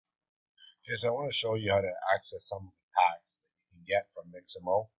Okay, so I want to show you how to access some of the packs that you can get from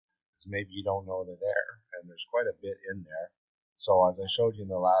Mixamo, because maybe you don't know they're there, and there's quite a bit in there. So as I showed you in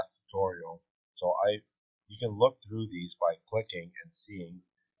the last tutorial, you can look through these by clicking and seeing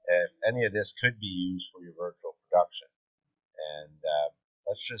if any of this could be used for your virtual production. And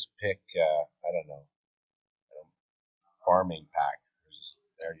let's just pick, I don't know, farming pack.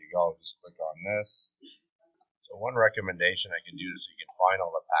 There you go. Just click on this. So one recommendation I can do so you can find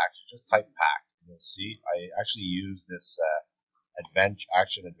all the packs, you just type pack. You'll see I actually use this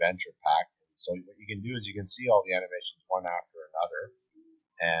action adventure pack. So what you can do is you can see all the animations one after another.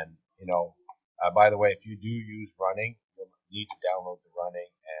 And by the way, if you do use running, you'll need to download the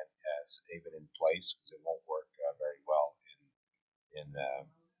running and save it in place because it won't work very well in.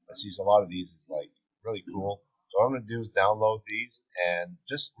 I see a lot of these is like really cool. So what I'm going to do is download these and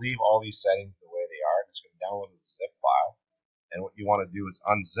just leave all these settings the way they are. It's going to download a zip file. And what you want to do is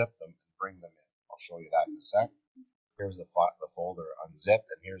unzip them and bring them in. I'll show you that in a sec. Here's the folder unzipped,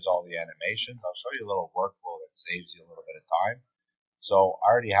 and here's all the animations. I'll show you a little workflow that saves you a little bit of time. So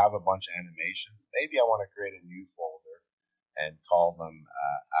I already have a bunch of animations. Maybe I want to create a new folder and call them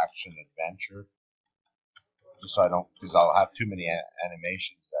Action Adventure, just so I don't, because I'll have too many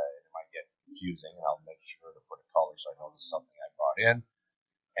animations that it might get confusing, and I'll make sure to put a color so I know this is something I brought in.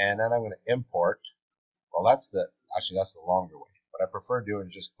 And then I'm going to import. Well, that's the longer way. What I prefer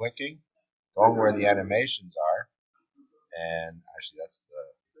doing is just clicking, going where the animations are, and actually it's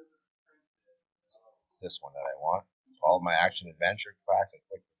this one that I want. So all of my action adventure packs, I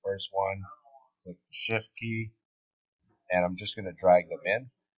click the first one, click the shift key, and I'm just going to drag them in.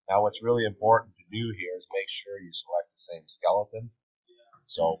 Now what's really important to do here is make sure you select the same skeleton.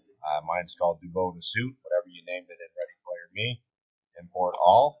 So mine's called Dubo the Suit, whatever you named it in READYPLAYERME. Import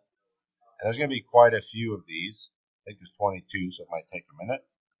all. And there's going to be quite a few of these. I think there's 22, so it might take a minute.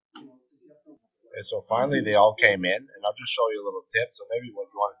 Okay, so finally they all came in, and I'll just show you a little tip. So maybe what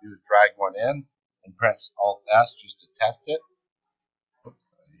you want to do is drag one in and press Alt S just to test it.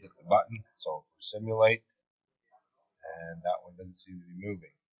 Oops, I hit the button. So for simulate, and that one doesn't seem to be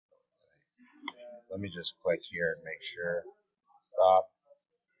moving. Let me just click here and make sure. Stop.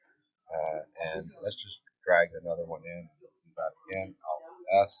 And let's just drag another one in. Let's do that again. Alt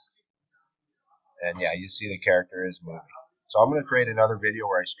S. And yeah, you see the character is moving. So I'm going to create another video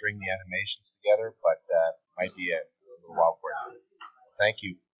where I string the animations together, but might be a little while for you. Thank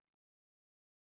you.